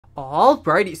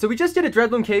Alrighty, so we just did a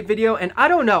Dreadloom Cave video, and I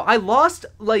don't know, I lost,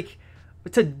 like,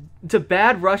 to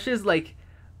bad rushes, like,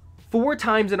 4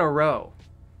 times in a row.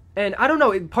 And I don't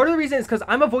know, part of the reason is because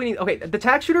I'm avoiding, okay, the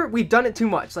tack shooter, we've done it too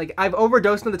much. Like, I've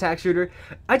overdosed on the tack shooter.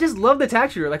 I just love the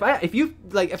tack shooter. Like,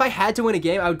 if I had to win a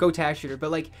game, I would go tack shooter.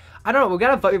 But, like, I don't know, we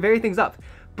gotta vary things up.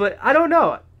 But, I don't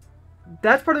know.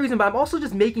 That's part of the reason, but I'm also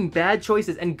just making bad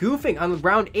choices and goofing on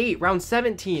round 8, round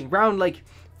 17, round, like,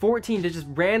 14 to just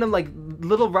random, like,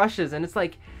 little rushes. And it's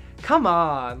like, come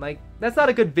on. Like, that's not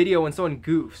a good video when someone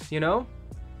goofs, you know?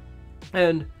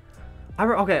 And,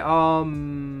 okay,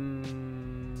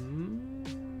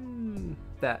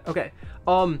 okay,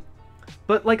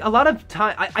 but like a lot of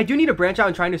time I do need to branch out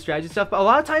and try new strategy stuff, but a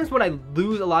lot of times when I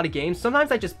lose a lot of games,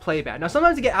 sometimes I just play bad. Now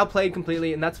sometimes I get outplayed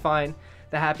completely, and that's fine,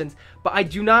 that happens, but I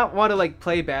do not want to like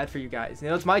play bad for you guys, you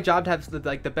know? It's my job to have the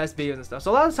best videos and stuff. So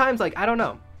a lot of times, like, I don't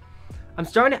know, I'm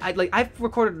starting to, I've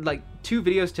recorded like 2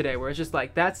 videos today where it's just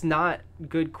like, that's not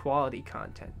good quality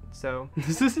content. So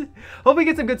hope we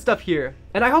get some good stuff here,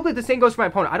 and I hope that the same goes for my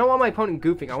opponent. I don't want my opponent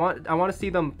goofing. I want to see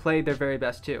them play their very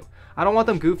best too. I don't want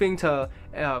them goofing to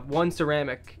 1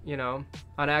 ceramic, you know,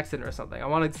 on accident or something. I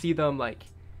want to see them like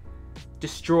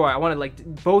destroy. I want to like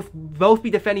both be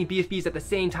defending BFBs at the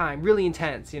same time, really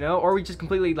intense, you know, or we just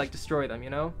completely like destroy them, you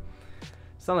know,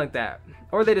 something like that,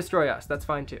 or they destroy us. That's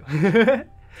fine too. I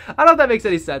don't know if that makes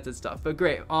any sense and stuff, but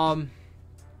great.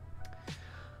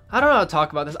 I don't know how to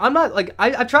talk about this. I'm not like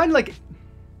I'm trying to like.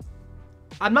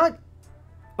 I'm not.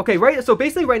 Okay, right. So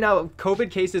basically, right now, COVID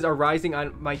cases are rising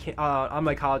on my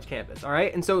college campus. All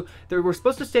right, and so we're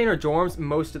supposed to stay in our dorms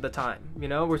most of the time. You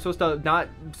know, we're supposed to not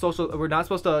social. We're not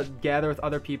supposed to gather with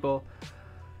other people.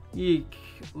 Eek,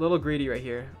 a little greedy right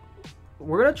here.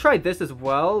 We're gonna try this as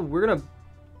well. We're gonna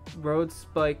road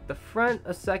spike the front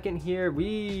a second here.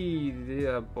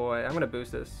 Yeah, boy, I'm gonna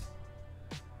boost this.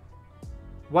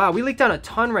 Wow, we leaked down a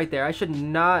ton right there. I should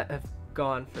not have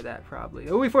gone for that, probably.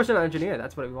 Oh, we forced another engineer.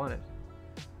 That's what we wanted.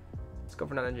 Let's go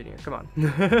for another engineer. Come on.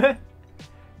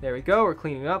 There we go. We're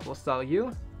cleaning up. We'll stall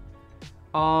you.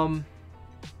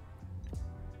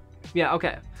 Yeah,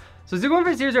 okay. So they're going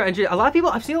for 0-0 engineer. A lot of people,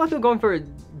 I've seen a lot of people going for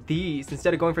these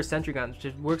instead of going for sentry guns,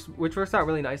 which works out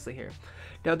really nicely here.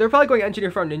 Now, they're probably going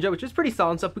engineer farm ninja, which is pretty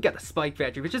solid stuff. We got the spike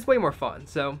factory, which is way more fun.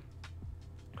 So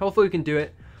hopefully we can do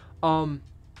it.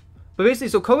 But basically,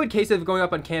 so COVID cases are going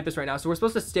up on campus right now, so we're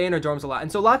supposed to stay in our dorms a lot.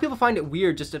 And so a lot of people find it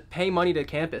weird just to pay money to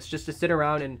campus, just to sit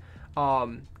around and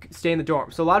stay in the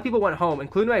dorm. So a lot of people went home,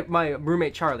 including my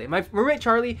roommate Charlie. My roommate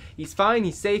Charlie, he's fine,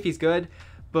 he's safe, he's good.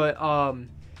 But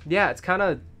yeah,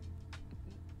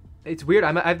 it's weird.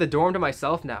 I have the dorm to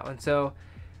myself now, and so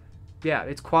yeah,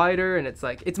 it's quieter, and it's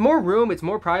like, it's more room, it's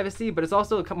more privacy, but it's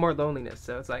also more loneliness.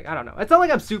 So it's like, I don't know. It's not like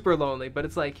I'm super lonely, but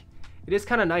it's like, it is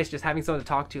kind of nice just having someone to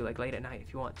talk to, like, late at night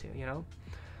if you want to, you know?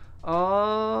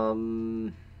 Oh,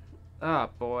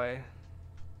 boy.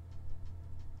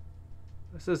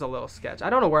 This is a little sketch.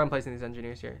 I don't know where I'm placing these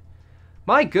engineers here.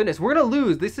 My goodness, we're going to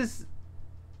lose. This is...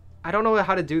 I don't know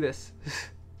how to do this.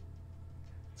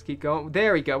 Let's keep going.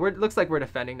 There we go. It looks like we're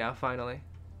defending now, finally.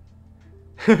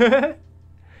 They're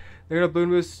going to Bloon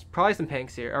boost probably some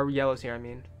pinks here, or yellows here, I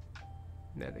mean.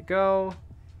 There they go.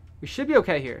 We should be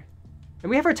okay here. And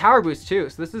we have our tower boost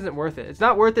too, so this isn't worth it. It's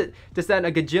not worth it to send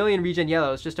a gajillion regen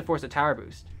yellows just to force a tower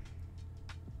boost.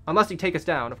 Unless you take us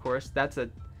down, of course. That's a...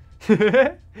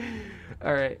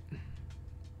 Alright.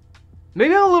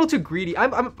 Maybe I'm a little too greedy.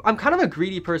 I'm kind of a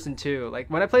greedy person too. Like,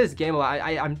 when I play this game a lot,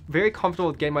 I'm very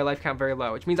comfortable with getting my life count very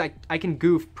low, which means I can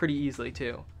goof pretty easily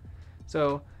too.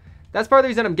 So, that's part of the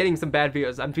reason I'm getting some bad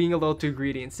videos. I'm being a little too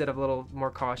greedy instead of a little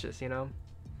more cautious, you know?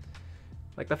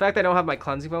 Like, the fact that I don't have my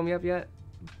cleansing foam up yet.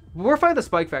 We're fine with the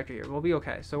spike factory here. We'll be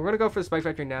okay. So we're gonna go for the spike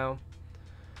factory now.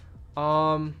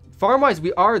 Farm wise,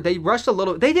 they rushed a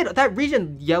little. They did that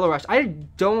region yellow rush.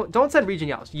 Don't send region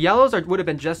yellows. Yellows would have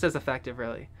been just as effective,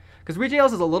 really, because region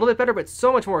yellows is a little bit better, but it's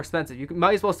so much more expensive. You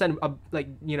might as well send like,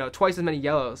 you know, twice as many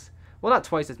yellows. Well, not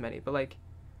twice as many, but like,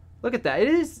 look at that. It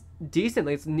is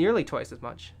decently. It's nearly twice as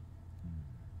much.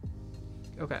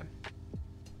 Okay.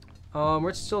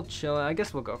 We're still chilling. I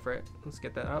guess we'll go for it. Let's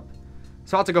get that up.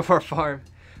 So I'll have to go for a farm.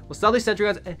 We'll sell these sentry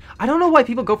guns. I don't know why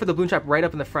people go for the balloon trap right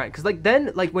up in the front, because like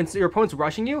then, like when your opponent's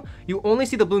rushing you, you only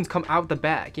see the balloons come out the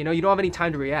back. You know, you don't have any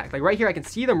time to react. Like right here, I can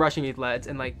see them rushing these leads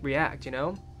and like react. You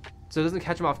know, so it doesn't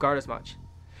catch them off guard as much.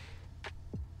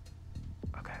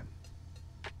 Okay.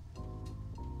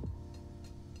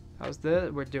 How's this?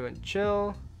 We're doing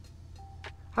chill. I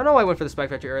don't know why I went for the spike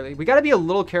factory early. We gotta be a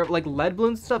little careful, like lead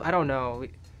balloons and stuff. I don't know.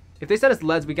 If they send us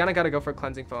leads, we gotta go for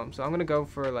cleansing foam. So I'm gonna go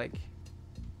for like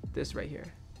this right here.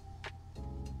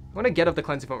 I want to get up the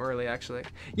cleansing foam early, actually.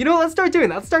 You know what? Let's start doing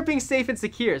that. Let's start being safe and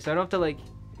secure, so I don't have to, like...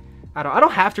 I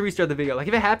don't have to restart the video. Like,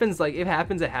 if it happens, like, if it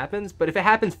happens, it happens. But if it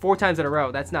happens 4 times in a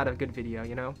row, that's not a good video,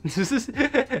 you know?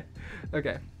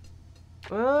 Okay.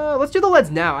 Let's do the leads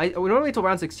now. We don't wait till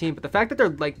round 16, but the fact that their,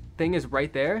 like, thing is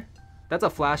right there, that's a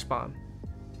flash bomb.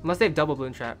 Unless they have double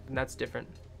balloon trap, and that's different.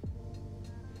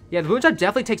 Yeah, the balloon trap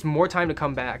definitely takes more time to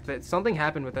come back. That something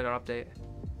happened with an update.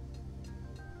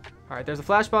 Alright, there's a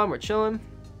flash bomb. We're chilling.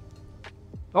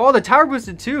 Oh, the tower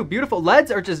boosted too. Beautiful. Leads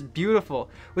are just beautiful.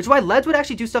 Which is why leads would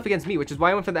actually do stuff against me, which is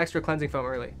why I went for the extra cleansing foam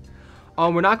early.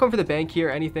 We're not going for the bank here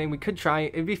or anything. We could try.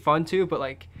 It'd be fun too, but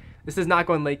like, this is not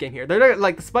going late game here. They're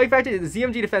like, the spike factor, the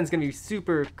ZMG defense is going to be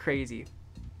super crazy.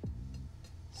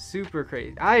 Super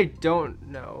crazy. I don't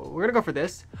know. We're going to go for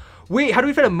this. Wait, how do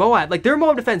we defend a Moab? Like, their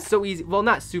Moab defense is so easy. Well,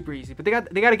 not super easy, but they got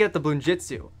to get the Bloon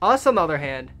Jitsu. Us, on the other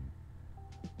hand.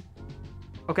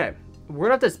 Okay. We're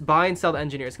going to have to buy and sell the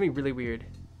engineer. It's going to be really weird.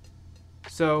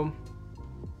 So,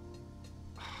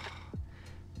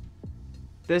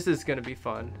 this is going to be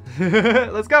fun.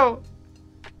 Let's go.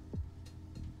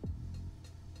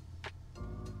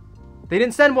 They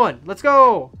didn't send one. Let's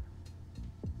go.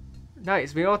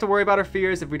 Nice. We don't have to worry about our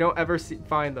fears if we don't ever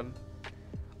find them.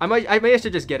 I may have to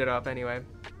just get it up anyway.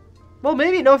 Well,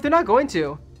 maybe. No, if they're not going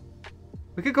to.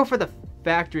 We could go for the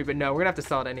factory, but no, we're going to have to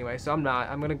sell it anyway. So I'm not.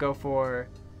 I'm going to go for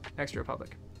Extra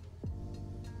Republic.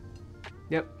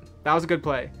 Yep. That was a good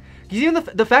play. Even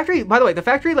the factory, by the way, the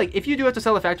factory, like, if you do have to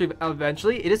sell the factory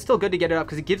eventually, it is still good to get it up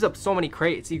because it gives up so many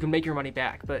crates so you can make your money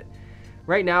back. But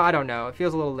right now, I don't know. It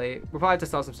feels a little late. We'll probably have to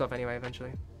sell some stuff anyway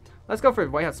eventually. Let's go for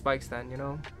White Hat Spikes then, you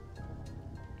know?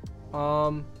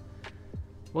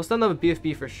 We'll send them a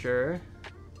BFB for sure.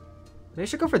 They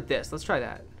should go for this. Let's try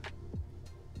that.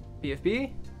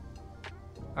 BFB.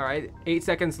 Alright, 8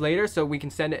 seconds later, so we can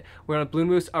send it. We're on a balloon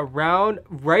boost around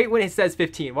right when it says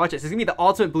 15. Watch this. This is going to be the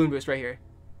ultimate balloon boost right here.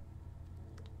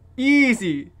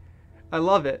 Easy. I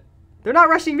love it. They're not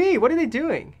rushing me. What are they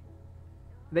doing?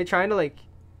 Are they trying to, like...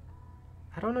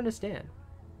 I don't understand.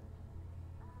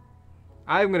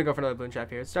 I'm going to go for another balloon trap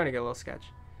here. It's starting to get a little sketch.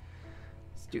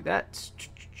 Let's do that.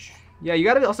 Yeah, you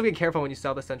got to also be careful when you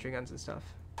sell the sentry guns and stuff.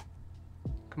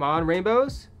 Come on,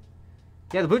 rainbows.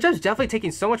 Yeah, the blue trap's definitely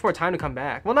taking so much more time to come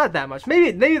back. Well, not that much.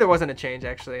 Maybe there wasn't a change,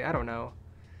 actually. I don't know.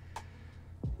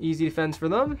 Easy defense for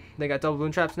them. They got double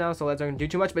balloon traps now, so leads aren't going to do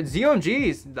too much. But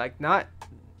ZOMG's, like, not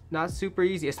super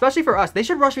easy. Especially for us. They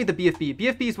should rush me with the BFB.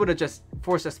 BFBs would have just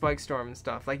forced a spike storm and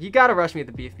stuff. Like, you got to rush me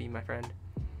with the BFB, my friend.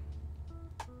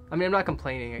 I mean, I'm not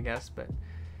complaining, I guess, but...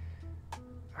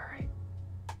 Alright.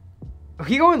 Are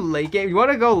we going late game? You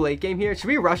want to go late game here? Should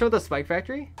we rush with the spike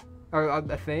factory? Or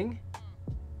a thing?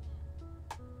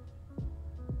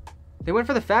 They went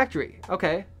for the factory.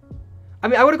 Okay. I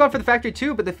mean, I would have gone for the factory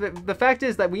too, but the fact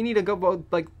is that we need to go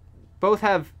both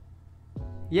have...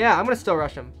 Yeah, I'm going to still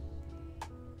rush them.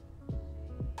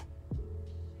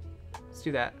 Let's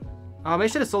do that. I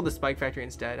should have sold the spike factory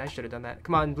instead. I should have done that.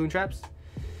 Come on, balloon traps.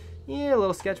 Yeah, a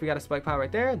little sketch. We got a spike pile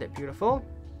right there. They're beautiful.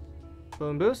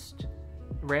 Balloon boost.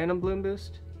 Random balloon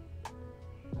boost.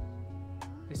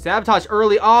 They sabotage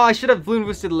early. Oh, I should have balloon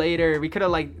boosted later. We could have,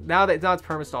 like, now it's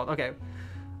perma-stalled. Okay.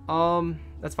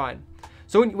 That's fine.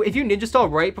 So if you ninja stall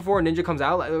right before a ninja comes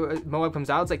out, like, Moab comes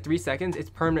out, it's like 3 seconds. It's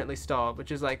permanently stalled, which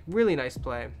is like really nice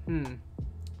play.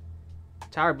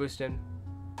 Tower boosting.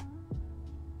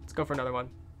 Let's go for another one.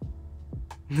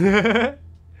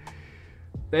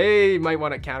 They might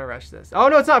want to counter rush this. Oh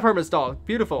no, it's not permanent stall.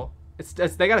 Beautiful. It's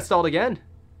they got to stall it again.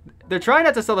 They're trying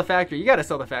not to sell the factory. You got to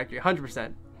sell the factory,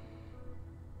 100%.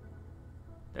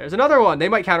 There's another one. They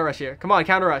might counter rush here. Come on,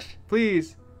 counter rush,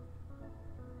 please.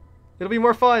 It'll be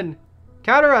more fun.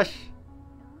 Counter rush.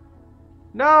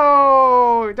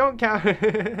 No, don't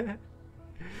counter.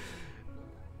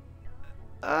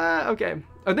 Okay.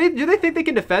 Do they think they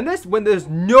can defend this when there's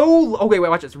no... Okay, wait,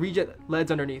 watch this. Regen leads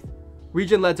underneath.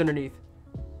 Regen leads underneath.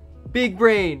 Big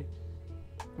brain.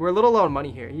 We're a little low on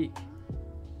money here. Eek.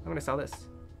 I'm gonna sell this.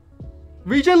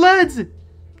 Regen leads.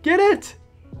 Get it.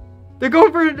 They're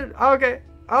going for... Oh, okay.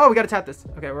 Oh, we gotta tap this.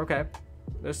 Okay, we're okay.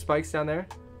 There's spikes down there.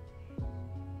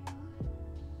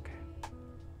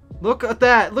 Look at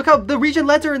that. Look how the regen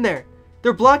leads are in there.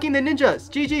 They're blocking the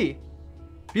ninjas. GG.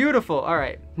 Beautiful. All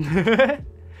right. That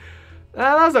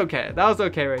was okay. That was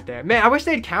okay right there. Man, I wish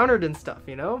they'd countered and stuff,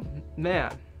 you know?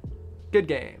 Man. Good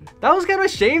game. That was kind of a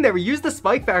shame that we used the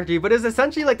spike factory, but it's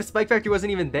essentially like the spike factory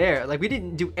wasn't even there. Like, we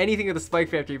didn't do anything with the spike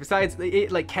factory besides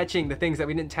it, like, catching the things that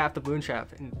we didn't tap the balloon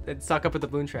trap and suck up with the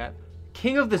balloon trap.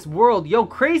 King of this world. Yo,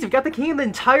 crazy. We've got the king of the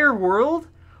entire world?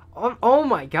 Oh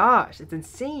my gosh. It's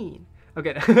insane.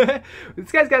 Okay,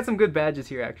 this guy's got some good badges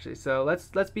here, actually. So let's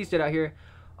beast it out here.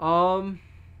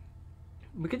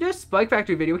 We could do a Spike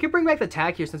Factory video. We could bring back the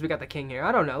attack here since we got the king here.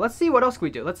 I don't know. Let's see what else can we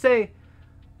do. Let's say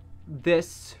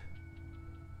this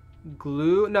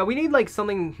glue. No, we need like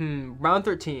something. Round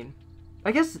 13.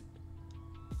 I guess.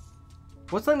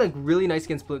 What's something like really nice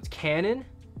against balloons? Cannon,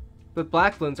 but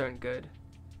black balloons aren't good.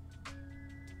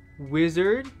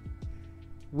 Wizard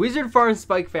Farm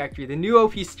Spike Factory, the new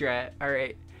OP strat. All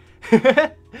right.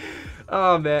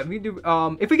 Oh man, we do.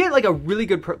 If we get like a really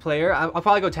good player, I'll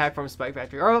probably go Attack Farm Spike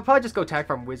Factory, or I'll probably just go Attack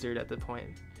Farm Wizard at the point.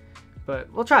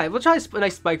 But we'll try. We'll try a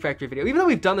nice Spike Factory video, even though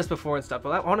we've done this before and stuff.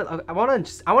 But I want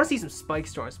to see some Spike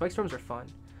Storms. Spike Storms are fun.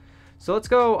 So let's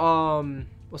go.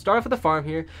 We'll start off with the farm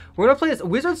here. We're gonna play this.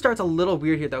 Wizard starts a little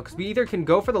weird here though, because we either can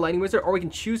go for the Lightning Wizard or we can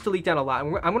choose to leak down a lot.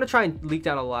 And I'm gonna try and leak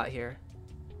down a lot here.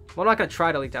 Well, I'm not gonna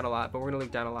try to leak down a lot, but we're gonna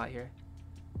leak down a lot here.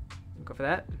 We'll go for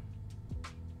that.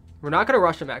 We're not gonna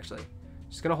rush them actually.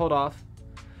 Just gonna hold off.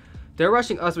 They're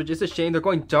rushing us, which is a shame. They're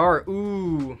going Dart.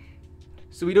 Ooh.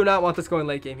 So we do not want this going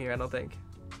late game here, I don't think.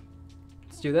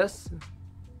 Let's do this.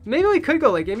 Maybe we could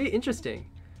go late game. It'd be interesting.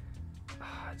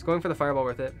 It's going for the Fireball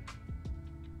worth it.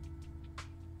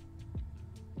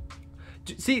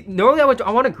 See, normally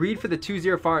I want to greed for the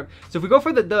 2-0 farm. So if we go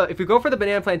for the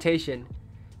Banana Plantation,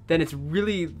 then it's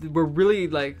really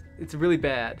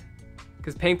bad.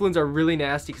 Because Pink Balloons are really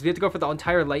nasty. Because we have to go for the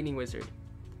entire Lightning Wizard.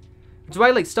 Which is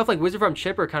why like stuff like Wizard Farm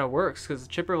Chipper kind of works, because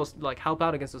Chipper will like help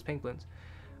out against those Pink Balloons.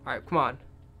 All right, come on.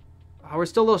 Oh, we're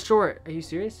still a little short. Are you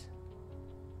serious?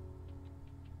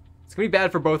 It's gonna be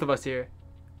bad for both of us here.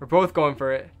 We're both going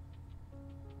for it.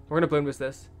 We're gonna Balloon Boost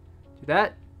this. Do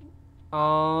that.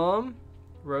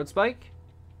 Road Spike.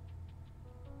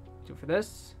 Do it for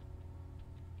this.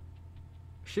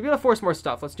 Should be able to force more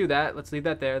stuff. Let's do that. Let's leave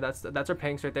that there. That's our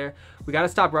Pinks right there. We gotta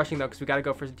stop rushing though, because we gotta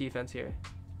go for defense here.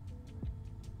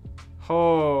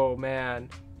 Oh man,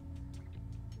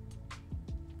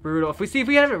 brutal. If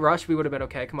we hadn't rushed, we would have been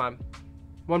okay. Come on,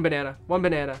 one banana.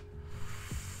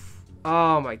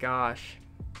 Oh my gosh,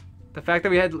 the fact that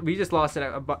we just lost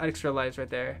an extra lives right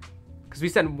there, because we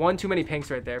sent one too many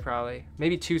Pinks right there, probably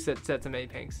maybe two sets of many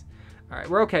Pinks. All right,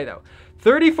 we're okay though.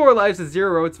 34 lives with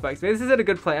 0 road spikes. Maybe this isn't a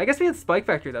good play. I guess we had Spike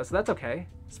Factory though, so that's okay.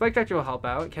 Spike Factory will help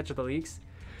out, catch up the leaks.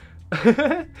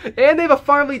 And they have a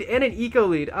farm lead and an eco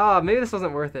lead. Ah, maybe this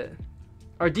wasn't worth it.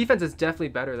 Our defense is definitely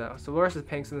better though. So we'll rush the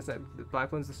Pinks and the Black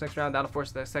Balloons this next round. That'll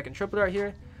force the second triple dart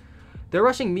here. They're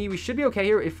rushing me. We should be okay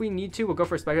here. If we need to, we'll go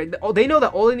for a Spike. Oh, they know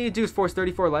that all they need to do is force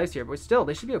 34 lives here, but still,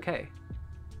 they should be okay.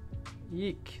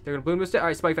 Yeek. They're gonna Balloon Boost it. All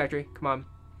right, Spike Factory. Come on.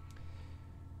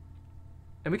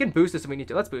 And we can boost this if we need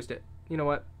to. Let's boost it. You know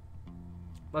what?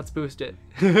 Let's boost it.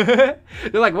 They're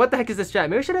like, what the heck is this strat?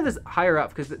 Maybe we should have this higher up,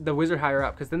 because the wizard higher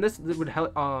up, because then this would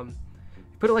help.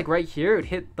 Put it like right here. It would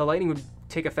hit. The lightning would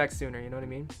take effect sooner. You know what I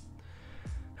mean?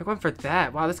 I'm going for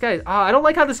that. Wow, this guy. I don't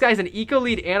like how this guy's an eco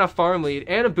lead and a farm lead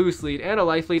and a boost lead and a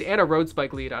life lead and a road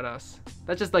spike lead on us.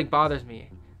 That just like bothers me.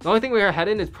 The only thing we're ahead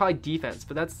in is probably defense,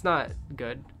 but that's not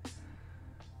good.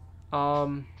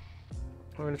 We're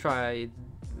gonna try.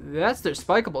 That's their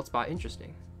spikeable spot.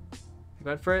 Interesting. You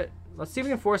went for it. Let's see if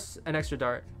we can force an extra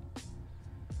dart.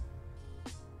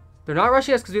 They're not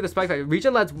rushing us because we have the spike factor.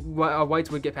 Region Leads Whites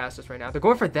would get past us right now. They're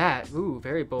going for that. Ooh,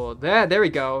 very bold. There we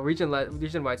go. Region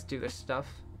Whites do this stuff.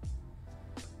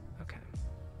 Okay.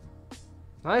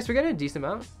 Nice. We're getting a decent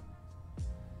amount.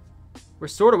 We're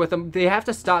sort of with them. They have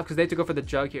to stop because they have to go for the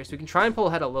jug here. So we can try and pull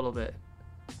ahead a little bit.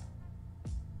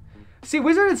 See,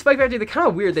 Wizard and Spike Factory, they're kind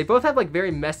of weird. They both have like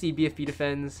very messy BFB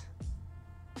defense.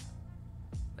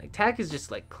 Like, attack is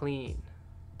just like clean.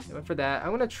 I went for that. I'm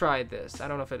going to try this. I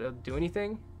don't know if it'll do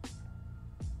anything.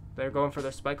 They're going for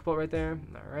their spikeable right there.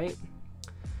 All right.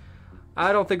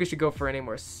 I don't think we should go for any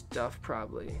more stuff,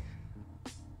 probably.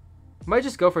 Might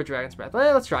just go for a Dragon's Breath.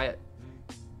 Let's try it.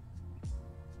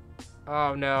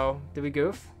 Oh, no. Did we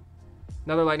goof?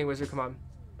 Another Lightning Wizard. Come on.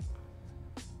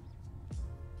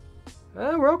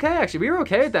 We're okay, actually. We were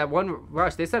okay with that one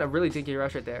rush. They sent a really dinky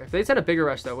rush right there. If they sent a bigger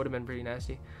rush, though, it would have been pretty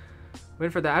nasty.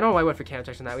 Went for that. I don't know why I went for Cannon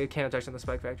Touch on that. We had Cannon Touch on the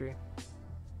Spike Factory.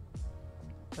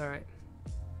 Alright.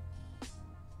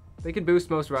 They can boost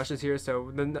most rushes here,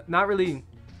 so not really...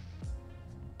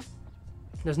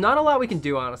 There's not a lot we can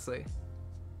do, honestly.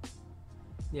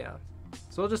 Yeah.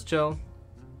 So we'll just chill.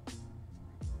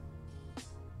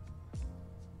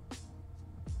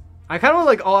 I kind of want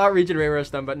like all-out region Ray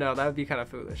Rush them, but no, that would be kind of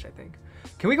foolish, I think.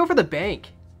 Can we go for the bank?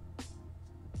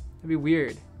 That'd be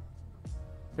weird.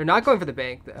 They're not going for the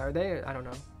bank, are they? I don't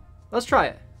know. Let's try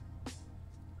it.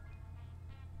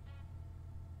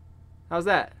 How's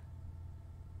that?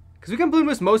 Because we can Balloon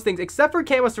Boost most things, except for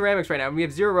Camo Ceramics right now, and we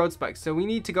have 0 road spikes, so we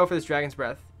need to go for this Dragon's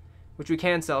Breath, which we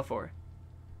can sell for.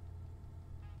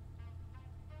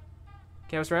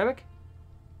 Camo ceramic?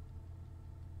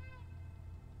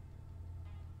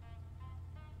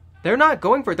 They're not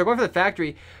going for it. They're going for the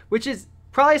factory, which is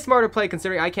probably a smarter play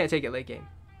considering I can't take it late game.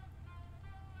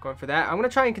 Going for that. I'm going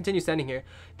to try and continue sending here.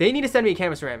 They need to send me a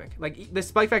camo ceramic. Like, the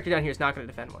spike factory down here is not going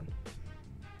to defend one.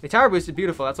 The tower boosted.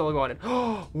 Beautiful. That's all we wanted.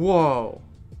 Whoa.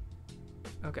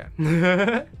 Okay.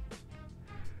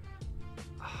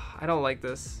 I don't like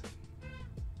this.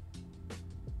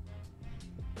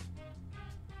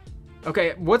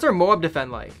 Okay, what's our Moab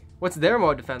defend like? What's their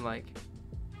Moab defend like?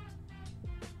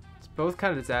 It's both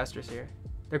kind of disastrous here.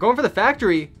 They're going for the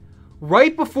factory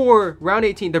right before round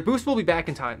 18. Their boost will be back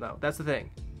in time, though. That's the thing.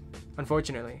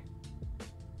 Unfortunately.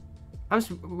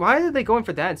 Why are they going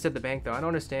for that instead of the bank, though? I don't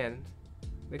understand.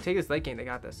 They take this late game. They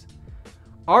got this.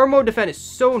 Our mode defend is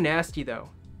so nasty, though.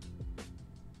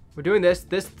 We're doing this.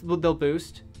 They'll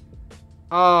boost.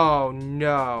 Oh,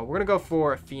 no. We're going to go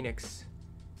for a Phoenix.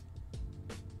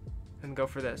 And go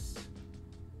for this.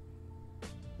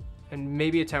 And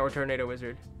maybe a Tower Tornado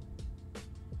Wizard.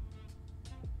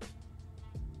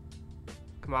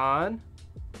 Come on.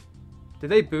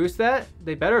 Did they boost that?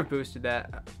 They better have boosted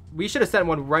that. We should have sent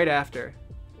one right after.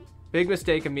 Big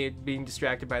mistake of me being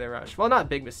distracted by the rush. Well, not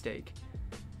big mistake.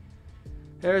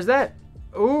 There's that.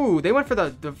 Ooh, they went for the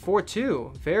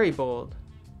 4-2. Very bold.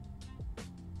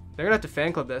 They're going to have to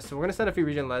fan club this. So we're going to send a few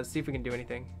regen LEDs. See if we can do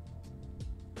anything.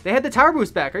 They had the tower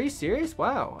boost back. Are you serious?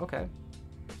 Wow. Okay.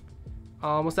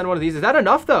 We'll send one of these. Is that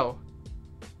enough, though?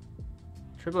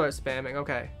 Triple art spamming.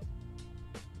 Okay.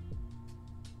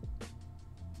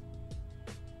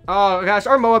 Oh, gosh.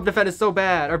 Our Moab defend is so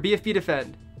bad. Our BFB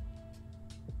defend.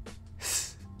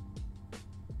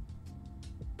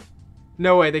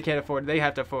 No way. They can't afford it. They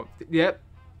have to afford it. Yep.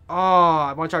 Oh,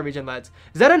 I want to try regen LEDs.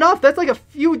 Is that enough? That's like a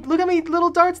few. Look how many little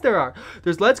darts there are.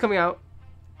 There's LEDs coming out.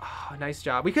 Oh, nice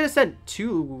job. We could have sent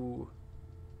 2.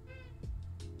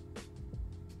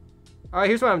 Alright,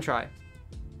 here's what I'm going to try.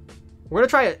 We're going to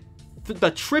try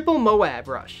the triple Moab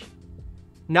rush.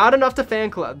 Not enough to fan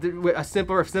club. A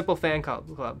simple fan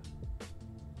club.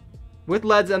 With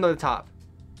LEDs under the top.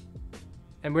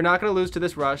 And we're not going to lose to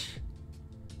this rush.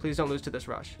 Please don't lose to this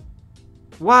rush.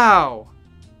 Wow.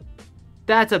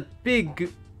 That's a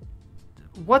big...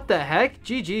 What the heck?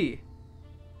 GG.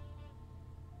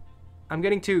 I'm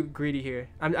getting too greedy here.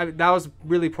 That was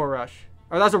really poor rush.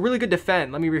 Or that was a really good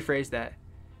defend. Let me rephrase that.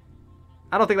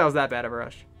 I don't think that was that bad of a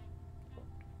rush.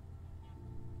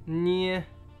 Yeah.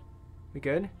 We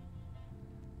good?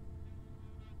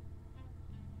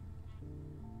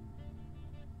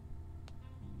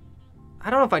 I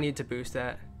don't know if I need to boost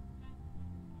that.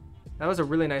 That was a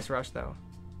really nice rush, though.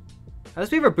 At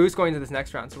least we have our boost going into this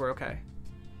next round, so we're okay.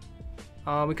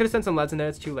 We could have sent some LEDs in there.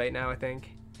 It's too late now, I think.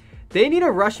 They need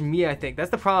to rush me, I think.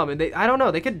 That's the problem. And I don't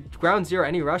know. They could ground zero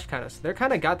any rush kind of. So they're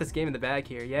kind of got this game in the bag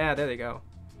here. Yeah, there they go.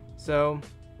 So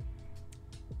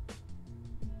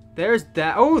there's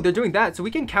that. Oh, they're doing that. So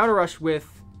we can counter rush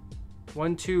with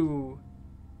 1, 2,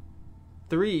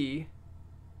 3.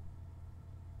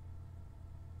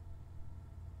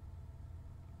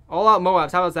 All out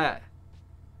Moabs. How was that?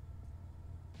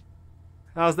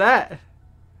 How's that?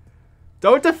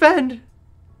 Don't defend.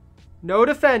 No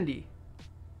defendy.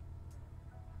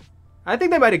 I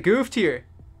think they might have goofed here.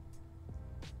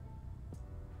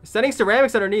 Setting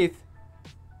ceramics underneath.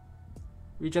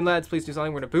 Regen LEDs, please do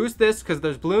something. We're going to boost this because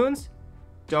there's balloons.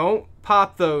 Don't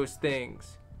pop those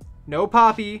things. No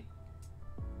poppy.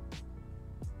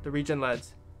 The regen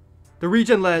LEDs. The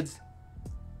regen LEDs.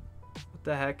 What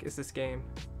the heck is this game?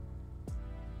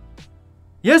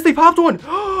 Yes, they popped one.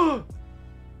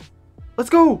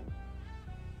 Let's go.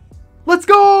 Let's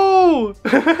go.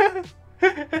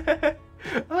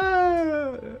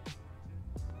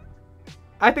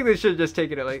 I think they should have just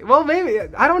taken it like, well, maybe,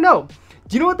 I don't know.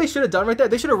 Do you know what they should have done right there?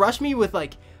 They should have rushed me with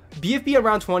like BFB at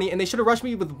round 20 and they should have rushed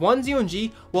me with 1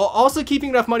 ZONG while also keeping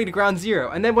enough money to ground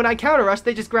 0. And then when I counter rush,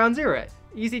 they just ground 0 it.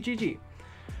 Easy GG.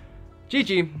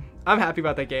 GG. I'm happy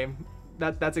about that game.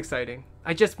 That's exciting.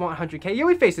 I just want 100k. Yeah,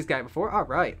 we faced this guy before. All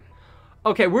right.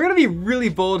 Okay, we're going to be really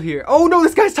bold here. Oh no,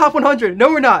 this guy's top 100. No,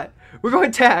 we're not. We're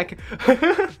going tack.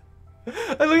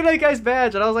 I looked at that guy's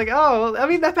badge and I was like, oh, I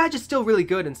mean, that badge is still really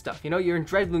good and stuff. You know, you're in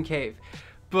Dreadbloom Cave.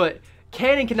 But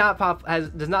Cannon cannot pop,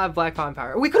 does not have Black Pond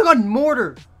power. We could have gone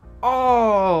Mortar.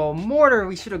 Oh, Mortar.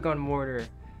 We should have gone Mortar.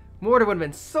 Mortar would have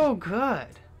been so good.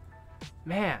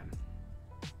 Man.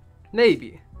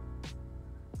 Maybe.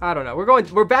 I don't know.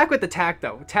 We're back with the tack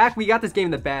though. Tack, we got this game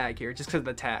in the bag here just because of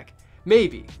the tack.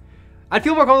 Maybe. I'd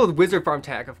feel more comfortable with wizard farm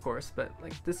tag, of course, but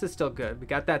like this is still good. We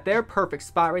got that there, perfect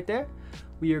spot right there.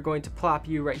 We are going to plop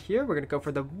you right here. We're gonna go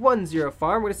for the 1-0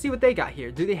 farm. We're gonna see what they got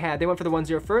here. They went for the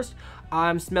 1-0 first.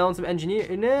 I'm smelling some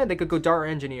engineer. Nah, they could go dart or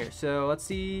engineer. So let's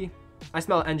see. I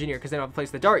smell engineer because they don't have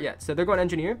placed the dart yet. So they're going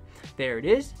engineer. There it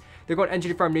is. They're going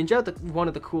engineer farm ninja, one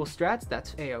of the cool strats.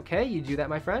 That's a-okay. You do that,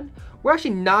 my friend. We're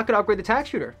actually not gonna upgrade the tack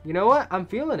shooter. You know what? I'm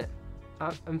feeling it.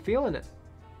 I'm feeling it.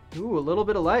 Ooh, a little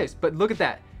bit of life, but look at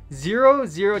that.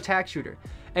 0-0 tack shooter.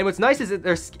 And what's nice is that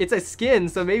it's a skin,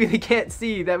 so maybe they can't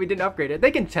see that we didn't upgrade it.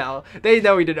 They can tell. They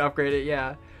know we didn't upgrade it,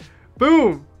 yeah.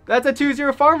 Boom! That's a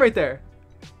 2-0 farm right there.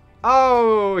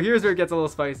 Oh, here's where it gets a little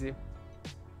spicy.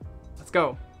 Let's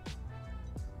go.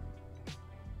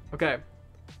 Okay.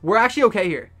 We're actually okay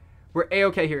here. We're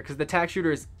a-okay here because the tack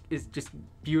shooter is just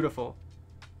beautiful.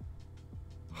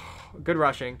 Good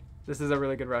rushing. This is a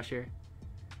really good rush here.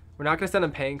 We're not going to send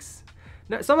them panks.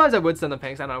 No, sometimes I would send them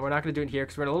panks. I don't know. We're not going to do it here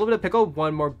because we're in a little bit of pickle.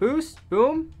 One more boost.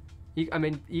 Boom.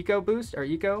 Eco boost or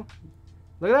eco.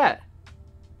 Look at that.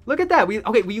 Look at that.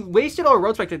 We wasted all our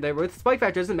road spike there. With spike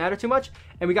factor, it doesn't matter too much.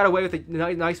 And we got away with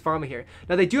a nice farm here.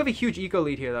 Now, they do have a huge eco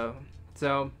lead here, though.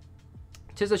 So,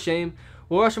 it is a shame.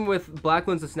 We'll rush them with Black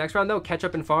Bloons this next round, though. Catch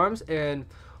up in farms. And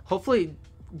hopefully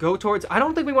go towards... I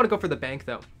don't think we want to go for the bank,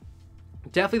 though.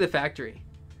 Definitely the factory.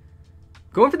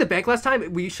 Going for the bank last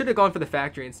time, we should have gone for the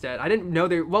factory instead. I didn't know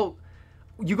they... Well,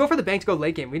 you go for the bank to go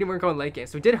late game. We weren't going late game,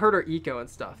 so we did hurt our eco and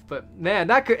stuff. But, man,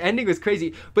 that ending was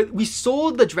crazy. But we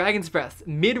sold the Dragon's Breath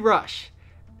mid-rush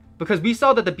because we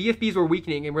saw that the BFBs were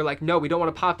weakening, and we're like, no, we don't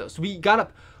want to pop those. So we got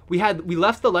up... We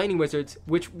left the Lightning Wizards,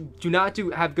 which do not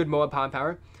have good Moab Pond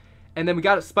power. And then we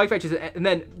got Spike Factories, and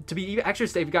then, to be even extra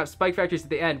safe, we got Spike Factories at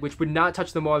the end, which would not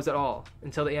touch the Moabs at all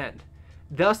until the end.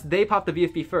 Thus, they popped the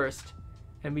VFB first.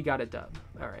 And we got it done.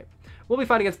 Alright. We'll be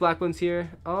fighting against Black Bloons here.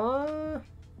 I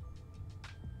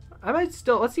might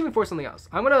still... Let's see if we force something else.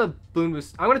 I'm going to Bloon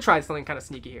Boost. I'm going to try something kind of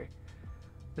sneaky here.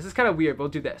 This is kind of weird, but we'll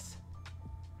do this.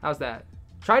 How's that?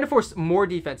 Trying to force more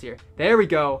defense here. There we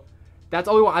go. That's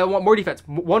all we want. I want more defense.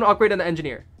 One upgrade on the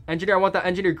engineer. Engineer, I want that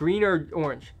engineer green or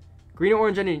orange. Green or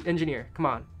orange engineer. Come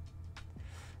on.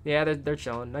 Yeah, they're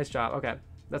chilling. Nice job. Okay.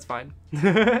 That's fine.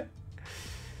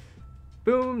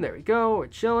 Boom, there we go. We're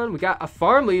chilling. We got a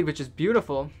farm lead, which is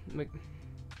beautiful. If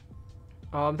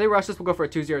they rush this, we'll go for a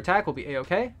 2-0 attack. We'll be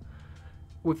a-okay.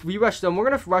 If we rush them, we're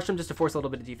going to rush them just to force a little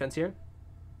bit of defense here.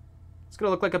 It's going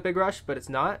to look like a big rush, but it's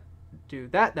not. Do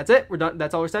that. That's it. We're done.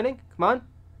 That's all we're sending. Come on.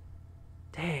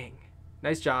 Dang.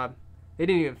 Nice job. They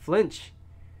didn't even flinch.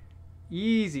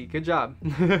 Easy. Good job.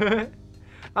 I'm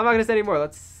not going to send any more.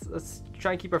 Let's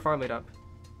try and keep our farm lead up.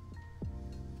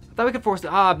 I thought we could force it.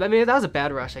 I mean, that was a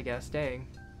bad rush, I guess. Dang.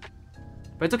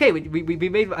 But it's okay. We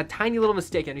made a tiny little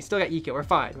mistake, and we still got eco. We're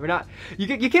fine. We're not...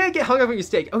 You can't get hung up on your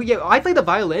mistake. Oh, yeah. I play the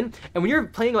violin, and when you're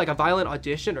playing, like, a violin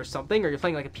audition or something, or you're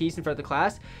playing, like, a piece in front of the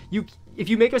class, if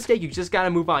you make a mistake, you just gotta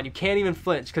move on. You can't even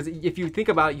flinch, because if you think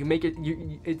about it,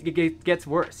 it gets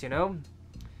worse, you know?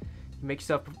 You make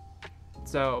yourself...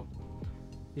 So,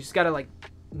 you just gotta, like,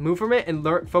 move from it and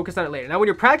focus on it later. Now, when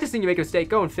you're practicing, you make a mistake,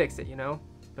 go and fix it, you know?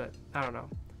 But, I don't know.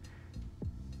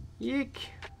 Yeek.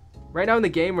 Right now in the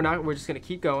game, we're just gonna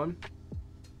keep going.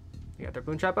 We got their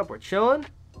Bloon Trap up, we're chilling.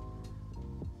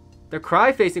 Their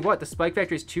Cry facing what? The Spike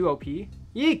Factory is 2 OP.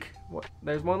 Yeek! What?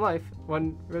 There's one life.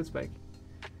 One Road Spike.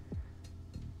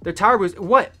 Their Tower Boost,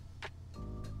 what?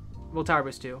 Well, Tower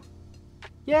Boost 2.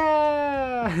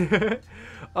 Yeah!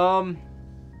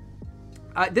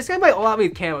 This guy might allow me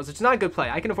with camos, which is not a good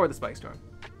play. I can afford the Spike Storm.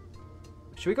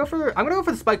 Should we go for... I'm gonna go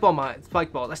for the Spike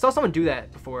Balls. I saw someone do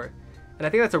that before. And I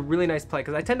think that's a really nice play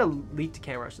because I tend to leak to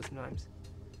cam rush sometimes.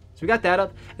 So we got that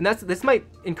up. And this might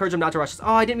encourage them not to rush us.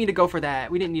 Oh, I didn't mean to go for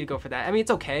that. We didn't need to go for that. I mean, it's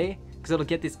okay because it'll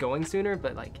get this going sooner.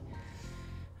 But, like,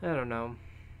 I don't know.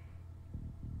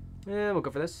 Yeah, we'll go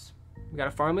for this. We got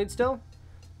a farm lead still.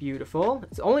 Beautiful.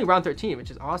 It's only round 13, which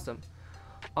is awesome.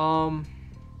 Okay.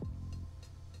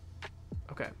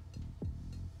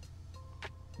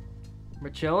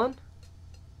 We're chilling.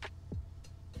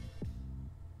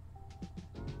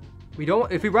 We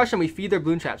don't... If we rush them, we feed their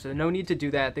Bloon Traps, so no need to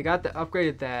do that. They got the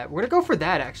upgraded that. We're gonna go for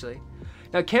that, actually.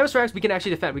 Now, Canvas Ranks, we can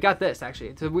actually defend. We got this,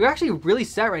 actually. So we're actually really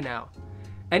set right now.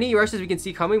 Any rushes we can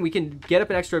see coming, we can get up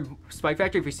an extra Spike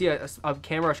Factory if we see a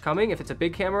Cam Rush coming. If it's a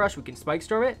big Cam Rush, we can Spike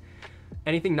Storm it.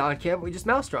 Anything non-Cam, we just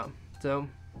Maelstrom. So,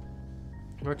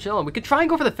 we're chilling. We could try and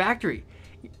go for the Factory.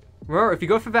 Remember, if you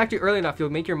go for Factory early enough, you'll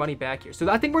make your money back here. So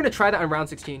I think we're gonna try that on round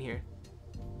 16 here.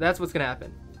 That's what's gonna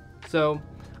happen. So...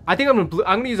 I think I'm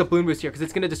gonna use a Bloon Boost here because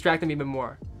it's gonna distract them even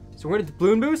more. So we're gonna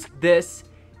Bloon Boost this.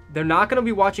 They're not gonna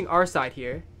be watching our side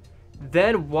here.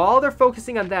 Then while they're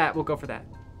focusing on that, we'll go for that.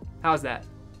 How's that?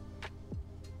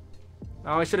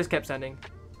 Oh, I should have kept sending.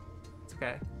 It's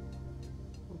okay.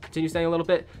 We'll continue sending a little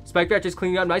bit. Spike Factory's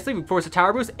cleaning up nicely. We force a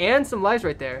tower boost and some lives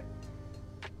right there.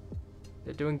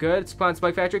 They're doing good. Spawn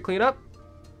Spike Factory, clean up.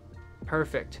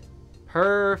 Perfect.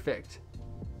 Perfect.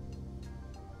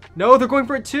 No, they're going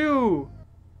for it too.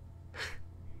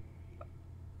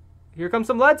 Here comes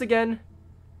some leads again.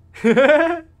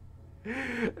 Oh,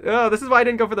 this is why I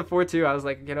didn't go for the 4-2. I was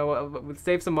like, you know what, we'll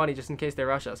save some money just in case they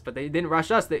rush us. But they didn't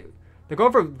rush us. They're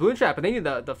going for Bloon Trap, but they need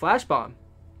the flash bomb.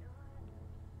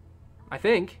 I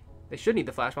think they should need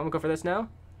the flash bomb. We'll go for this now.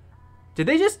 Did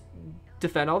they just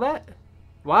defend all that?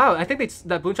 Wow, I think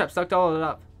that Bloon Trap sucked all of it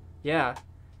up. Yeah.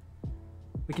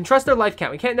 We can trust their life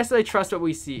count. We can't necessarily trust what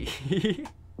we see.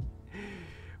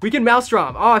 We can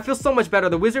Maelstrom. Oh, I feel so much better.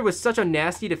 The Wizard was such a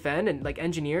nasty defend, and like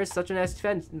Engineer is such a nasty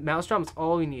defend. Maelstrom is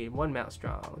all we need. One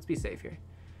Maelstrom. Let's be safe here.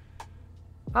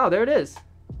 Oh, there it is.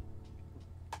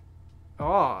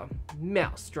 Oh,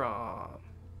 Maelstrom.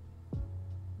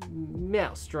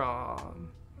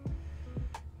 Maelstrom.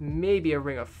 Maybe a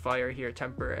Ring of Fire here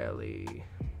temporarily.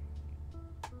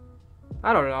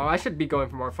 I don't know. I should be going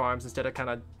for more farms instead of kind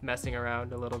of messing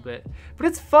around a little bit. But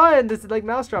it's fun. This is like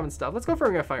Maelstrom and stuff. Let's go for a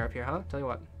Ring of Fire up here, huh? Tell you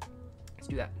what. Let's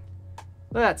do that.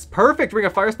 That's perfect. Ring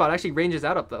of Fire spot actually ranges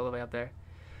out all the way up there.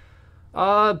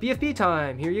 BFB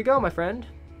time. Here you go, my friend.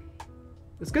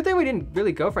 It's a good thing we didn't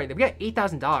really go for anything. We got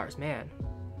 $8,000, man.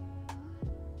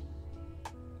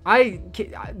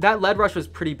 That lead rush was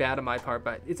pretty bad on my part,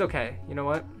 but it's okay. You know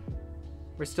what?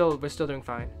 We're still doing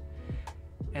fine.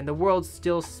 And the world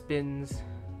still spins.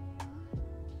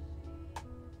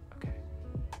 Okay.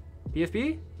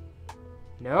 BFB?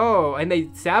 No, and they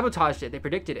sabotaged it. They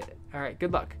predicted it. All right,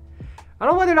 good luck. I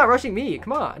don't know why they're not rushing me.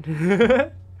 Come on.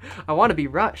 I want to be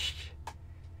rushed.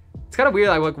 It's kind of weird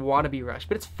I like want to be rushed,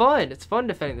 but it's fun. It's fun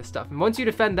defending this stuff. And once you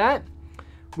defend that,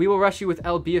 we will rush you with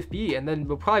LBFB, and then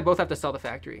we'll probably both have to sell the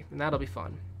factory, and that'll be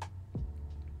fun.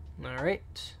 All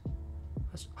right.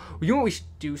 You know what we should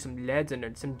do? Some leads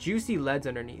under, some juicy leads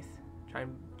underneath.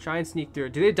 Try and sneak through.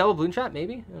 Do they double Bloon Trap?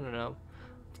 Maybe. I don't know.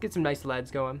 Let's get some nice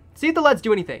leads going. See if the leads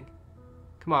do anything.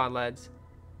 Come on, leads.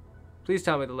 Please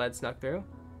tell me the leads snuck through.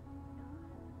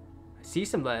 I see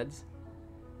some leads.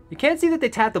 You can't see that they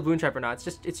tapped the Bloon Trap or not.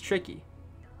 It's tricky.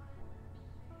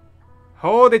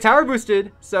 Oh, they tower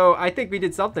boosted. So I think we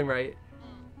did something right.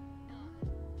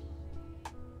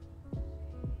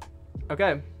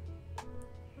 Okay.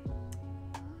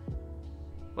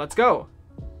 Let's go.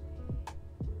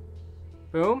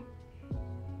 Boom.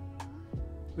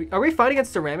 Are we fighting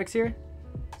against ceramics here?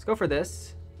 Let's go for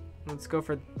this. Let's go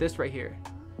for this right here.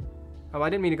 Oh, I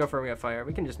didn't mean to go for a Ring of Fire.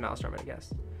 We can just Maelstrom it, I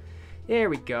guess. There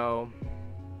we go.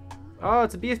 Oh,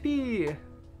 it's a BFB.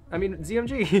 I mean,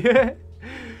 ZMG.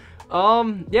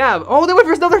 Yeah. Oh, they went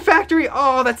for another factory.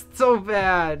 Oh, that's so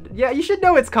bad. Yeah, you should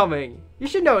know it's coming. You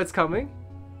should know it's coming.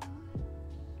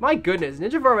 My goodness,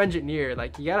 Ninja Farm Engineer.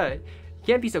 Like, you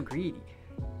can't be so greedy.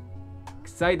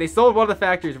 They sold one of the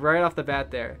factories right off the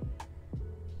bat there.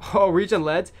 Oh, regen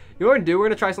leads. You know what we're gonna do? We're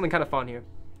gonna try something kind of fun here.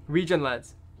 Regen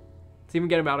leads. Let's even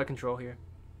get him out of control here.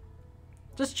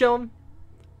 Just chill him.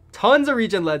 Tons of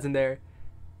regen leads in there.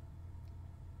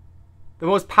 The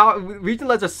most regen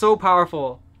leads are so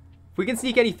powerful. If we can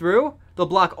sneak any through, they'll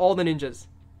block all the ninjas.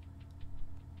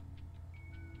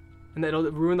 And it'll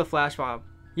ruin the flash bomb.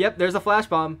 Yep, there's a flash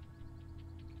bomb.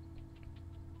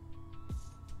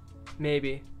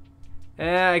 Maybe.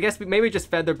 I guess maybe we just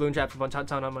fed their Bloon Trap for a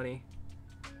ton of money.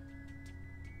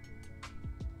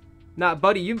 Nah,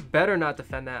 buddy, you better not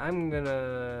defend that. I'm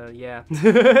gonna... Yeah.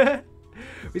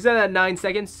 We said that 9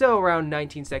 seconds, so around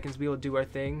 19 seconds we will do our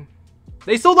thing.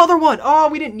 They sold the other one! Oh,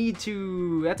 we didn't need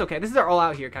to... That's okay. This is our all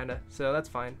out here, kind of. So that's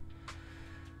fine.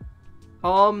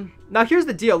 Now here's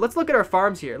the deal. Let's look at our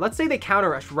farms here. Let's say they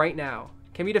counter rush right now.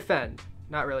 Can we defend?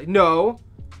 Not really. No.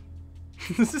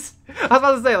 I was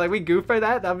about to say, like, we goof by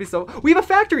that. That'd be so... We have a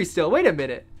factory still. Wait a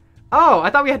minute. Oh, I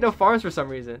thought we had no farms for some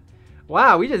reason.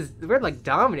 Wow, we're like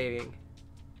dominating.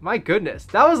 My goodness.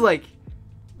 That was like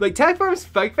Tech Farm's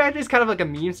Spike Factory is kind of like a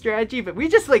meme strategy, but we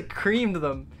just like creamed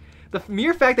them. The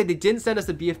mere fact that they didn't send us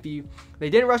a BFB, they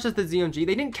didn't rush us to ZMG,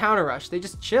 they didn't counter rush, they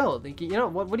just chilled. You know,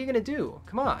 what are you gonna do?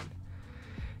 Come on.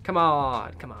 Come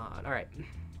on, come on. All right.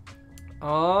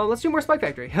 Let's do more Spike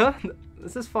Factory, huh?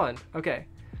 This is fun. Okay.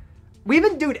 We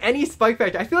haven't doing any Spike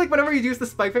Factory. I feel like whenever you use the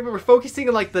Spike Factory, we're focusing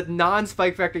on like the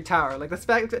non-Spike Factory tower. Like the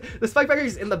Spike Factory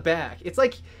is in the back. It's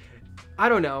like, I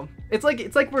don't know. It's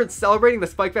like we're celebrating the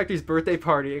Spike Factory's birthday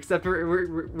party, except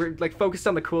we're like focused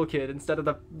on the cool kid instead of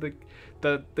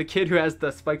the kid who has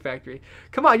the Spike Factory.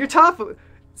 Come on, you're top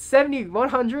 70,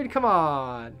 100. Come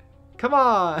on, come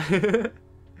on.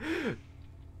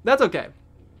 That's okay.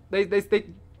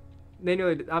 They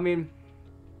nearly, I mean,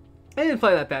 they didn't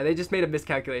play that bad. They just made a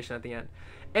miscalculation at the end.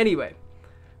 Anyway,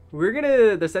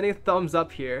 they're sending a thumbs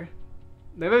up here.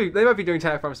 They might be doing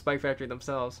tag farm Spike Factory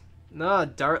themselves. Nah,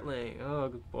 Dartling. Oh,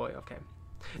 good boy. Okay.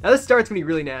 Now this start's gonna be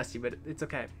really nasty, but it's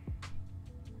okay.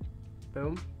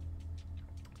 Boom.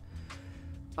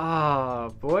 Ah,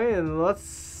 boy, and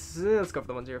let's go for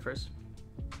the ones here first.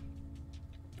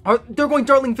 Oh, they're going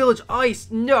Dartling Village Ice.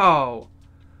 No.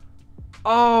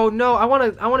 Oh no, I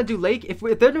wanna do late. If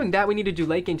they're doing that, we need to do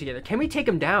late game together. Can we take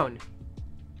them down?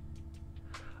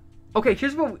 Okay,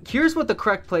 here's what the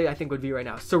correct play I think would be right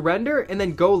now. Surrender and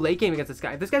then go late game against this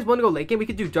guy. If this guy's willing to go late game, we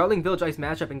could do Dartling Village Ice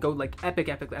matchup and go like epic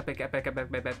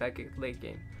late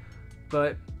game.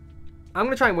 But I'm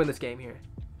gonna try and win this game here.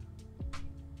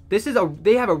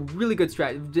 They have a really good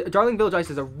strategy. Dartling Village Ice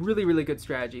is a really good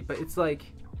strategy, but it's like,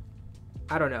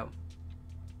 I don't know.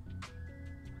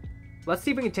 Let's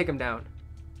see if we can take them down.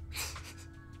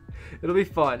 It'll be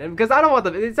fun, and because I don't want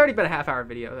them. It's already been a half-hour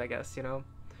video, I guess, you know.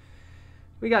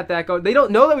 We got that going. They don't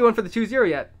know that we went for the 2-0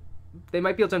 yet. They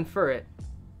might be able to infer it.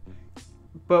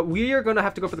 But we are going to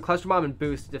have to go for the cluster bomb and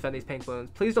boost to defend these pink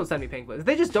balloons. Please don't send me pink balloons. If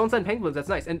they just don't send pink balloons, that's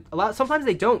nice. And sometimes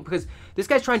they don't, because this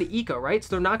guy's trying to eco, right? So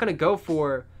they're not going to go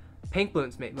for pink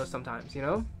balloons most sometimes, you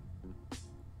know?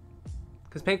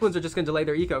 Because pink balloons are just going to delay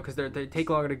their eco because they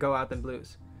take longer to go out than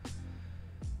blues.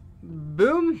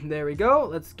 Boom. There we go.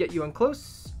 Let's get you on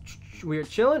close. We're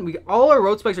chilling. All our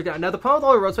road spikes are down. Now the problem with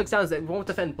all our road spikes down is that it won't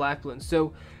defend black balloons.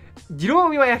 So, do you know what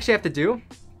we might actually have to do?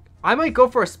 I might go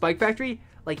for a spike factory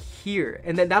like here,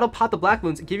 and then that'll pop the black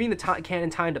balloons, giving the cannon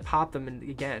time to pop them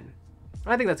again.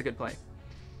 I think that's a good play.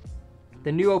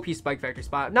 The new OP spike factory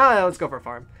spot. Nah, let's go for a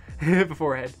farm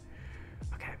beforehand.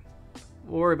 Okay,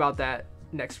 we'll worry about that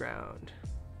next round.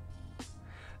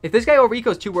 If this guy over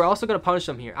ecos too, we're also going to punish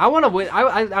him here. I want to win. I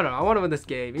don't know. I want to win this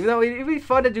game. Even though it'd be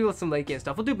fun to do some late game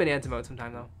stuff. We'll do Bonanza mode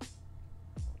sometime, though.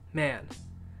 Man.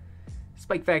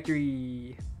 Spike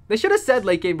Factory. They should have said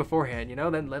late game beforehand, you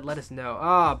know? Then let us know.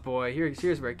 Oh, boy.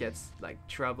 Here's where it gets, like,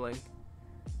 troubling.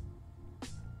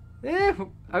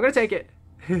 I'm going to take it.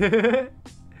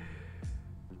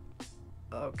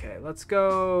 Okay, let's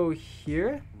go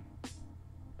here.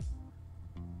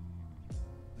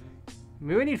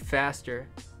 Maybe we need faster.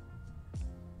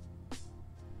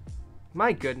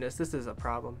 My goodness, this is a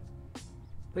problem.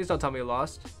 Please don't tell me you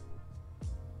lost.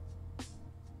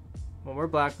 One more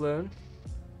black balloon.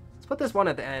 Let's put this one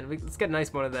at the end. Let's get a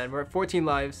nice one at the end. We're at 14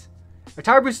 lives. Our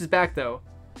tower boost is back though.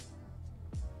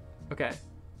 Okay.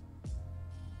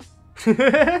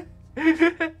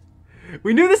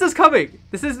 We knew this was coming.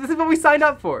 This is what we signed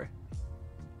up for.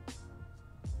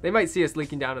 They might see us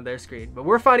leaking down on their screen, but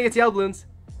we're fine against yellow balloons.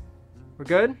 We're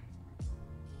good.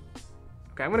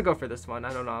 Okay, I'm gonna go for this one.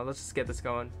 I don't know. Let's just get this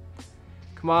going.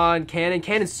 Come on, cannon.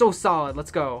 Cannon's so solid. Let's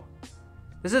go.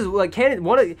 This is like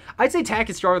cannon. I'd say tack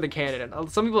is stronger than cannon.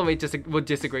 Some people would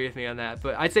disagree with me on that,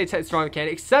 but I'd say tack is stronger than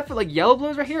cannon. Except for like yellow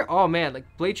balloons right here. Oh man, like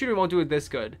blade shooter won't do it this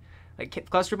good. Like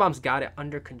cluster bomb's got it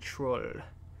under control.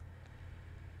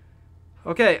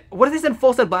 Okay, what if they send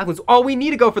full send black balloons? Oh, we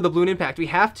need to go for the balloon impact. We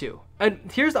have to.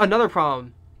 And here's another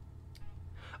problem.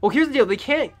 Well, here's the deal. They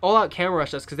can't all out camera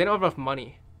rush us because they don't have enough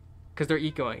money. Because they're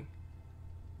ecoing.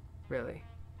 Really.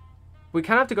 We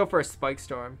kind of have to go for a spike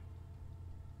storm.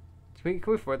 Can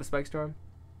we afford the spike storm?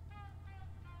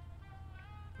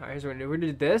 Alright, here's what we're gonna do. We're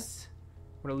gonna do this.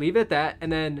 We're gonna leave it at that.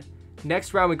 And then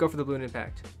next round we go for the balloon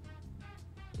impact.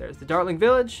 There's the Dartling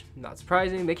Village. Not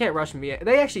surprising. They can't rush me.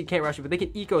 They actually can't rush me, but they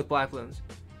can eco with black balloons.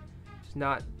 It's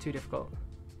not too difficult.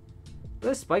 Look at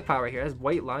this spike pile right here. It has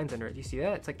white lines under it. Do you see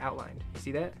that? It's like outlined. You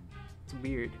see that? It's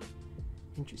weird.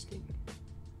 Interesting.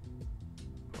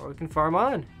 Or we can farm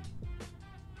on.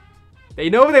 They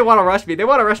know they want to rush me. They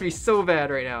want to rush me so bad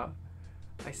right now.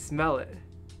 I smell it.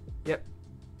 Yep.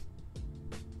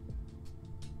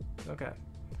 Okay.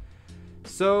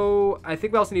 So, I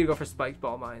think we also need to go for spike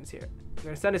ball mines here. I'm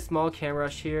going to send a small cam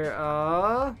rush here.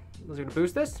 We're going to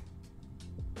boost this.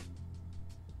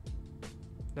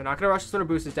 They're not going to rush us when our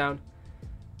boost is down.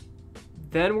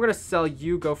 Then we're going to sell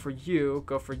you, go for you,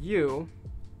 go for you.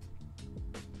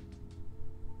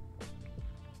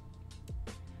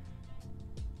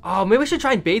 Oh, maybe we should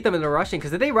try and bait them into rushing,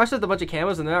 because if they rush with a bunch of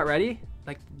camos and they're not ready,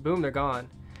 like, boom, they're gone.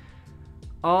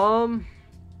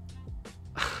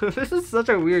 This is such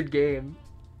a weird game.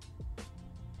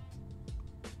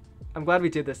 I'm glad we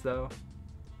did this though.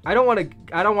 I don't want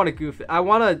to goof it. I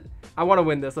want to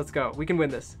win this. Let's go. We can win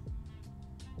this.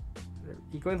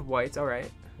 Equaling with whites, all right.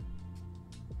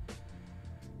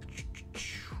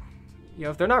 You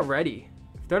know, if they're not ready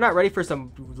for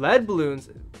some lead balloons,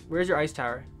 where's your ice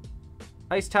tower?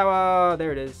 Ice tower,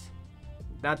 there it is.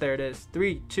 Not there it is.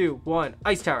 3, 2, 1.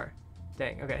 Ice tower.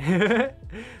 Dang. Okay.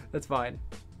 That's fine.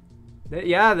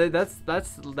 Yeah, that's that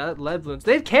lead balloons.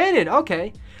 They have cannon.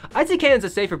 Okay. I'd say cannon's a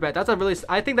safer bet.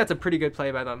 I think that's a pretty good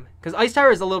play by them. Because ice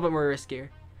tower is a little bit more riskier.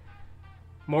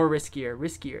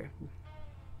 Riskier.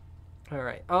 All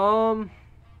right. I don't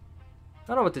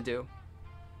know what to do.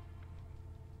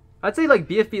 I'd say like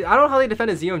BFB. I don't know how they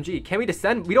defend a ZOMG. Can we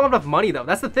descend? We don't have enough money though.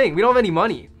 That's the thing. We don't have any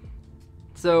money.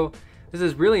 So this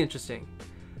is really interesting.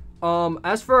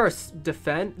 As for our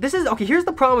defend, this is okay. Here's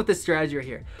the problem with this strategy right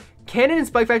here. Cannon and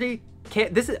Spike Factory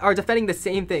are defending the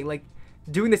same thing, like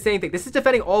doing the same thing. This is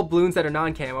defending all balloons that are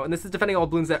non-camo, and this is defending all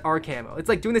balloons that are camo. It's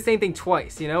like doing the same thing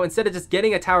twice, you know, instead of just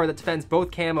getting a tower that defends both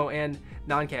camo and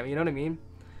non-camo. You know what I mean?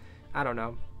 I don't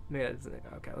know. Maybe that's,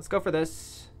 okay, let's go for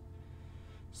this.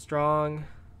 Strong.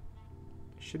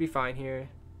 Should be fine here.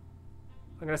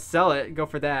 I'm gonna sell it and go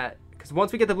for that, because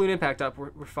once we get the balloon impact up,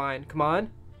 we're fine. Come on.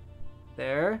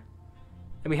 There.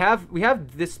 And we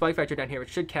have this Spike Factor down here,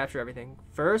 which should capture everything.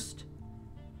 First.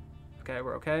 Okay,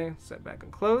 we're okay. Set back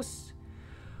and close.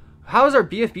 How is our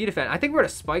BFB defend? I think we're gonna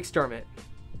Spike Storm it.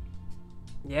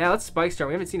 Yeah, let's Spike Storm.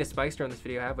 We haven't seen a Spike Storm in this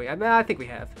video, have we? I think we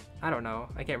have. I don't know.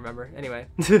 I can't remember. Anyway.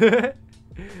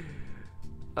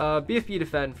 BFB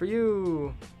defend for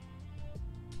you.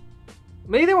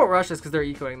 Maybe they won't rush us because they're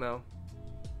ecoing though.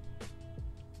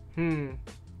 I'm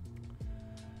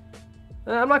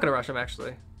not gonna rush them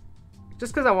actually.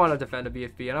 Just because I want to defend a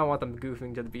BFB. I don't want them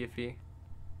goofing to the BFB.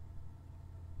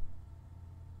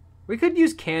 We could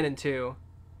use cannon too.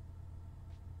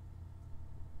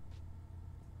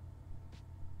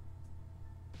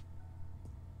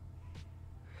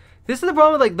 This is the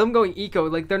problem with like them going eco.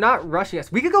 Like they're not rushing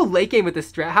us. We could go late game with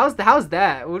this strat. How's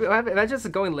that? Imagine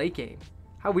just going late game.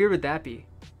 How weird would that be?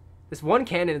 This one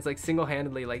cannon is like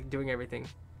single-handedly like doing everything.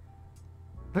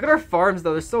 Look at our farms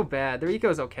though. They're so bad. Their eco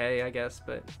is okay, I guess,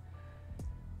 but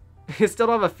you still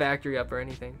don't have a factory up or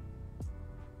anything.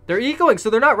 They're ecoing, so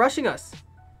they're not rushing us.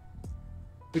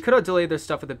 We could have delayed their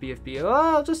stuff with the BFB. Oh,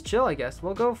 I'll just chill, I guess.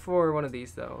 We'll go for one of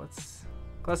these though. Let's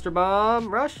cluster bomb,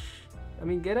 rush. I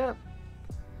mean, get up.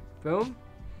 Boom.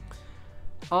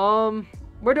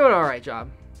 We're doing all right job.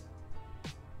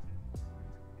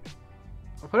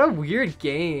 What a weird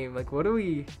game. Like, what do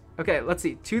we... Okay, let's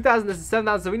see. 2,000, this is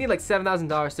 7,000, so we need like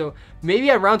 $7,000. So maybe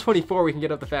at round 24 we can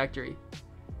get up the factory.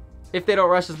 If they don't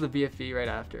rush us with the BFB right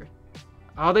after.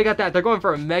 Oh, they got that. They're going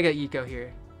for a mega eco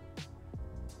here.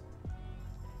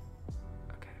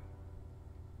 Okay.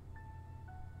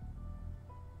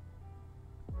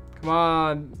 Come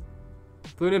on.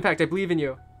 Balloon Impact, I believe in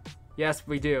you. Yes,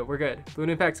 we do. We're good. Balloon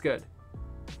Impact's good.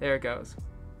 There it goes.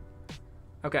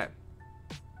 Okay.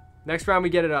 Next round we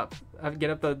get it up. Get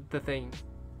up the thing.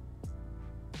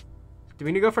 Do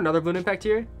we need to go for another Balloon Impact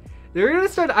here? They're gonna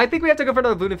start. I think we have to go for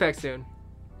another Balloon Impact soon.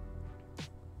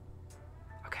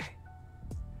 Okay.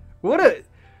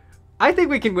 I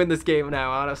think we can win this game now,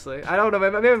 honestly. I don't know.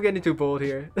 Maybe I'm getting too bold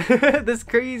here. This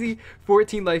crazy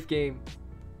 14 life game.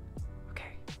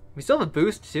 Okay. We still have a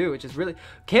boost too, which is really...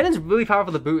 Cannon's really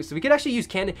powerful to boost, so we could actually use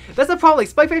cannon. That's the problem. Like,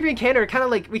 Spike Factory and Cannon are kind of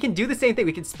like... We can do the same thing.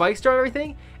 We can Spike Storm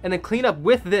everything and then clean up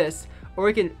with this. Or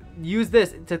we can use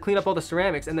this to clean up all the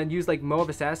ceramics and then use like Moab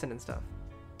Assassin and stuff.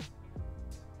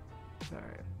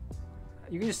 Alright.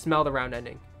 You can just smell the round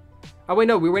ending. Oh wait,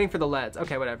 no, we're waiting for the leads.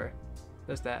 Okay, whatever.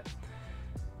 There's that.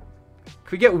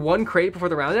 Could we get one crate before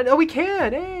the round end? Oh, we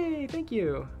can! Hey, thank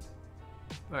you.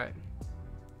 Alright.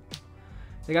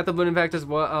 They got the Balloon Impact as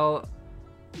well.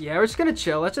 Yeah, we're just gonna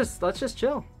chill. Let's just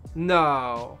chill.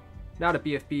 No. Not a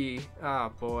BFB.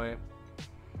 Oh boy.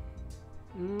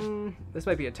 This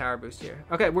might be a tower boost here.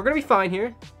 Okay, we're gonna be fine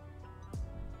here.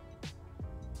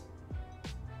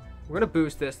 We're gonna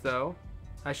boost this though.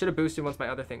 I should have boosted once my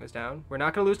other thing was down. We're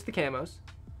not gonna lose to the camos.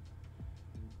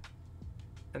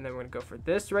 And then we're gonna go for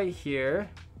this right here.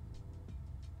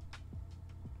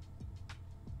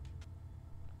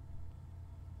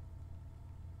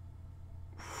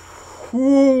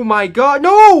 Oh my god,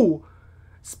 no!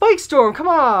 Spike Storm, come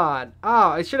on! Oh,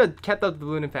 I should have kept up the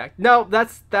Balloon Impact. No,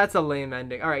 that's a lame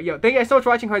ending. Alright, yo, thank you guys so much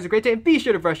for watching. Have a great day, and be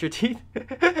sure to brush your teeth.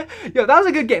 Yo, that was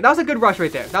a good game. That was a good rush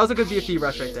right there. That was a good BFB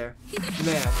rush right there.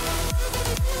 Man.